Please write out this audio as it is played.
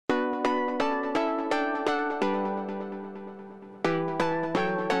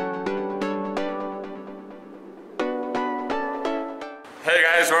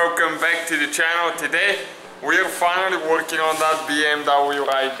welcome back to the channel. Today we're finally working on that BMW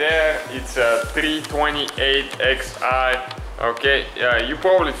right there. It's a 328xi. Okay, you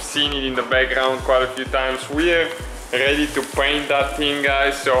probably have seen it in the background quite a few times. We're ready to paint that thing,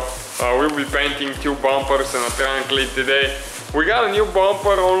 guys. So we'll be painting two bumpers and a trunk lid today. We got a new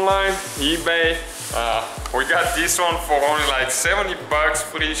bumper online, eBay. We got this one for only like 70 bucks,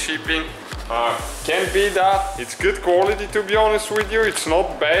 free shipping. Can't beat that. It's good quality, to be honest with you. It's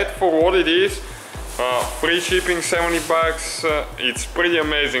not bad for what it is. Free shipping, 70 bucks. It's pretty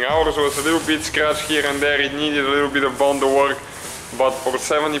amazing. Ours was a little bit scratched here and there. It needed a little bit of bond work, but for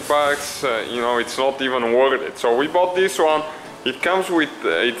 70 bucks, you know, it's not even worth it. So we bought this one. It comes with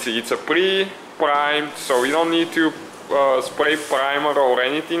it's a pre-primed, so you don't need to spray primer or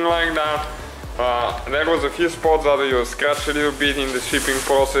anything like that. There was a few spots that you scratched a little bit in the shipping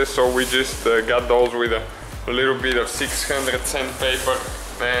process, so we just got those with a little bit of 600 sandpaper.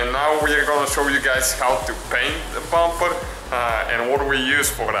 And now we're gonna show you guys how to paint the bumper and what we use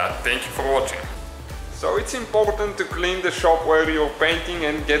for that. Thank you for watching. So it's important to clean the shop where you're painting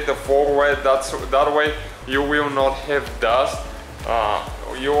and get the floor wet. That way you will not have dust.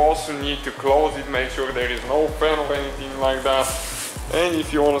 You also need to close it, make sure there is no fan or anything like that. And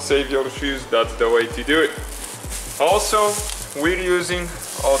if you want to save your shoes, that's the way to do it. Also, we're using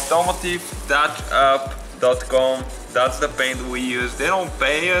automotive-up.com. That's the paint we use. They don't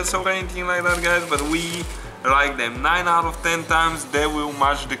pay us or anything like that, guys, but we like them. 9 out of 10 times they will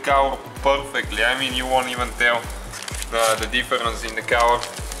match the car perfectly. I mean, you won't even tell the difference in the car.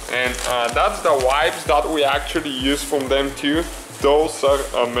 And that's the wipes that we actually use from them too. Those are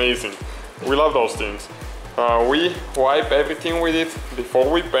amazing. We love those things. We wipe everything with it before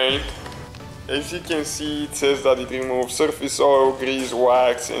we paint. As you can see, it says that it removes surface oil, grease,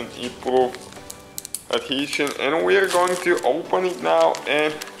 wax and improves adhesion. And we're going to open it now.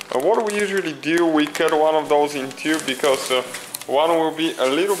 And what we usually do, we cut one of those in two because one will be a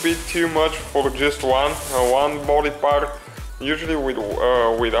little bit too much for just one body part. Usually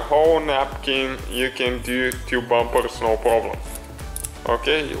with a whole napkin you can do two bumpers, no problem.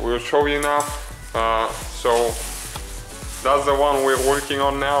 Okay, we'll show you now. So that's the one we're working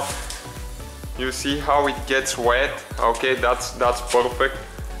on now. You see how it gets wet? Okay, that's perfect.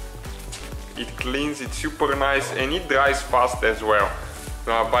 It cleans it super nice and it dries fast as well.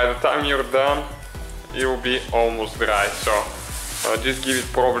 By the time you're done, it will be almost dry. So just give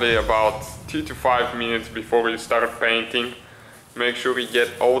it probably about 2 to 5 minutes before you start painting. Make sure you get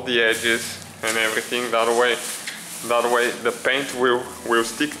all the edges and everything. That way the paint will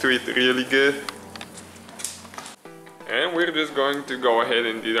stick to it really good. And we're just going to go ahead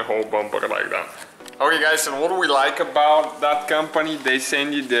and do the whole bumper like that. Okay guys, and what we like about that company, they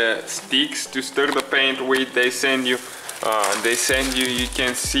send you the sticks to stir the paint with. They send you, you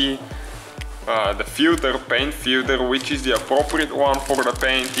can see the filter, paint filter, which is the appropriate one for the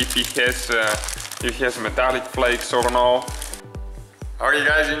paint, if it has metallic flakes or no. Okay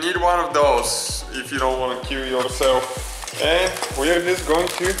guys, you need one of those if you don't want to kill yourself. And we're just going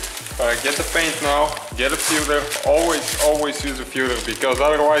to get the paint now, get a filter. Always use a filter, because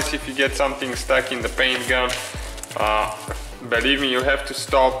otherwise if you get something stuck in the paint gun, believe me, you have to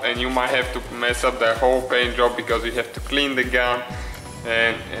stop and you might have to mess up the whole paint job because you have to clean the gun.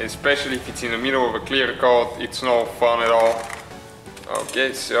 And especially if it's in the middle of a clear coat, it's no fun at all.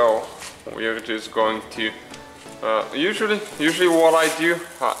 Okay, so we're just going to usually what I do,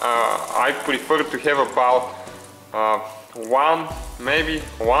 I prefer to have about maybe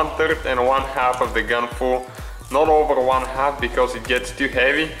 1/3 and 1/2 of the gun full, not over 1/2 because it gets too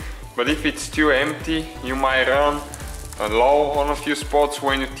heavy. But if it's too empty, you might run low on a few spots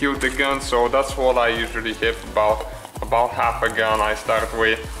when you tilt the gun. So that's what I usually have, about half a gun I start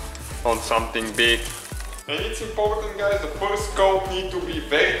with on something big. And it's important, guys, the first coat needs to be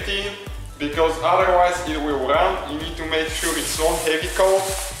very thin, because otherwise it will run. You need to make sure it's not heavy coat.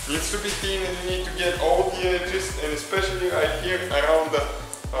 It needs to be thin, and you need to get all the edges, and especially right here around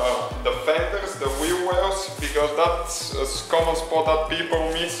the fenders, the wheel wells, because that's a common spot that people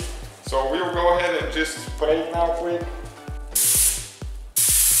miss. So we'll go ahead and just spray it now quick.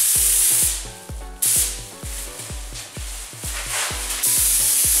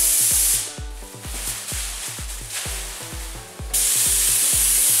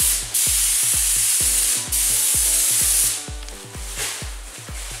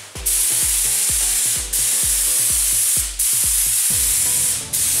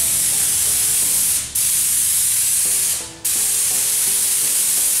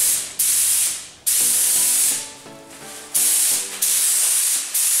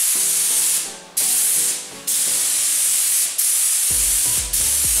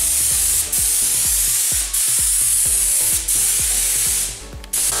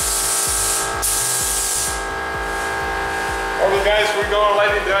 guys, we're gonna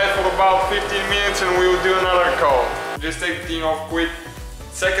let it dry for about 15 minutes and we will do another coat. Just take the thing off quick.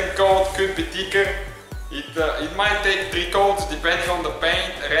 Second coat could be thicker. It might take 3 coats depending on the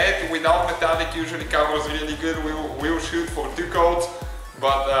paint. Red without metallic usually covers really good. We'll shoot for 2 coats,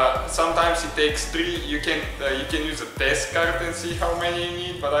 but sometimes it takes 3. You can use a test card and see how many you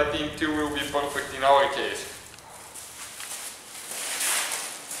need, but I think 2 will be perfect in our case.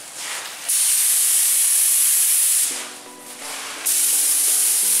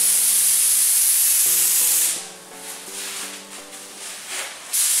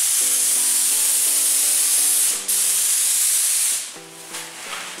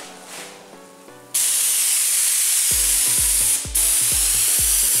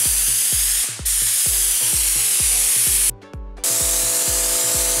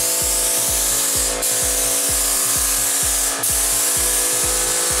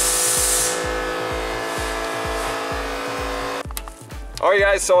 Alright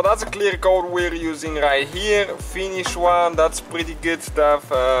guys, so that's a clear coat we're using right here. Finish one, that's pretty good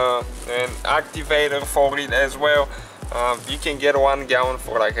stuff. An activator for it as well. You can get 1 gallon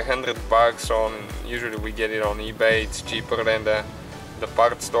for like $100 on, usually we get it on eBay. It's cheaper than the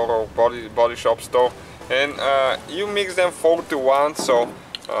parts store or body shop store. And you mix them 4-to-1, so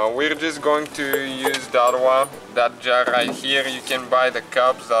we're just going to use that one, that jar right here. You can buy the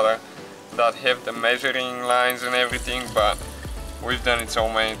cups that have the measuring lines and everything, but we've done it so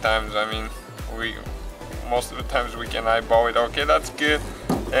many times. I mean, most of the times we can eyeball it. Okay, that's good.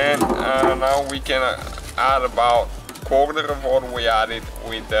 And now we can add about 1/4 of what we added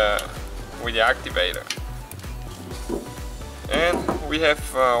with the activator. And we have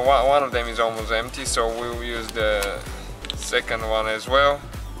one of them is almost empty, so we'll use the second one as well.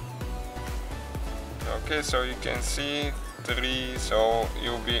 Okay, so you can see 3, so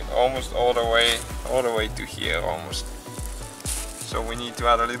you'll be almost all the way to here almost. So we need to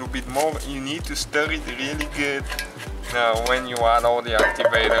add a little bit more. You need to stir it really good when you add all the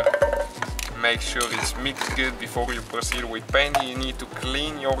activator. Make sure it's mixed good before you proceed with painting. You need to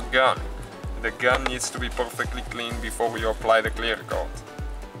clean your gun. The gun needs to be perfectly clean before you apply the clear coat.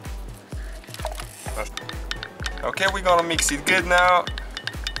 Okay, we're gonna mix it good now.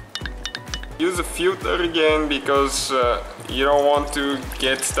 Use a filter again because you don't want to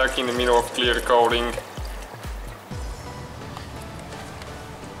get stuck in the middle of clear coating.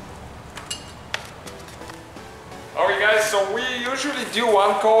 Alright guys, so we usually do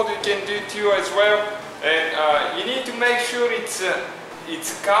 1 coat, you can do 2 as well, and you need to make sure it's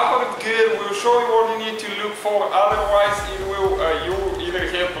covered good. We'll show you what you need to look for, otherwise it will you will either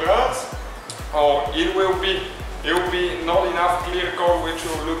have runs or it will be not enough clear coat, which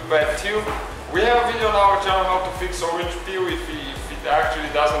will look bad too. We have a video on our channel how to fix orange peel if it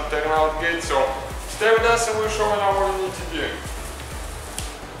actually doesn't turn out good, so stay with us and we'll show you now what you need to do.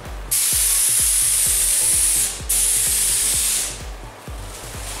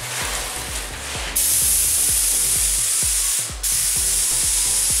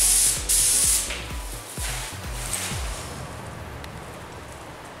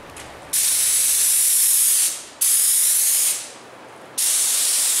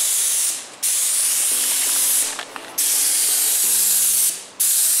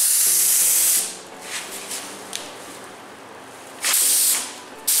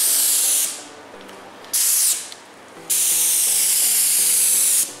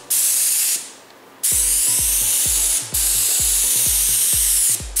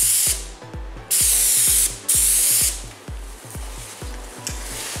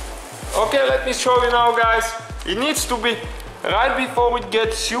 Okay, let me show you now guys. It needs to be right before it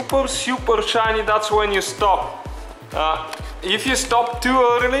gets super shiny, that's when you stop. If you stop too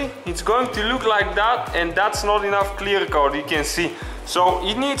early, it's going to look like that, and that's not enough clear coat, you can see. So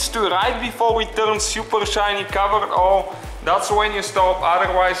it needs to, right before it turns super shiny, covered all, that's when you stop,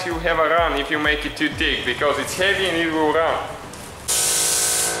 otherwise you have a run if you make it too thick, because it's heavy and it will run.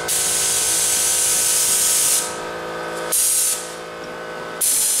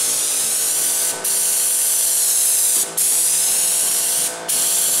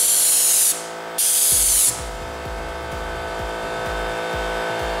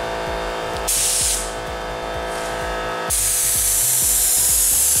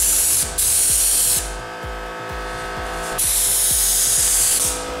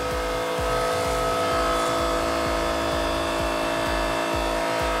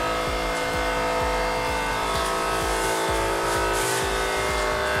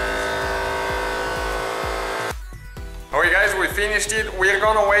 finished it. We're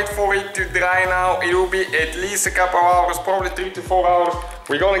gonna wait for it to dry now. It will be at least a couple hours, probably 3 to 4 hours.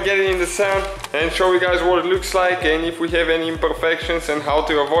 We're gonna get it in the sun and show you guys what it looks like and if we have any imperfections and how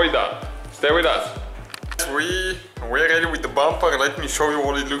to avoid that. Stay with us. We're ready with the bumper. Let me show you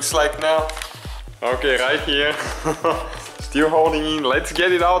what it looks like now. Okay, right here. Still holding in. Let's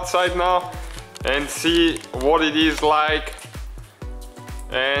get it outside now and see what it is like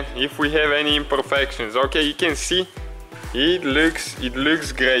and if we have any imperfections. Okay, you can see it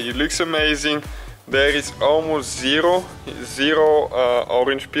looks great. It looks amazing. There is almost zero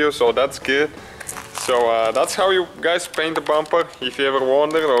orange peel, so that's good. So that's how you guys paint the bumper. If you ever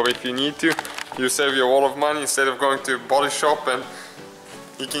wondered or if you need to, you save you a lot of money instead of going to a body shop, and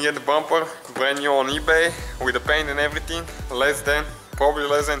you can get the bumper brand new on eBay with the paint and everything, probably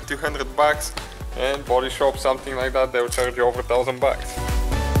less than 200 bucks, and body shop something like that, they will charge you over $1,000 bucks.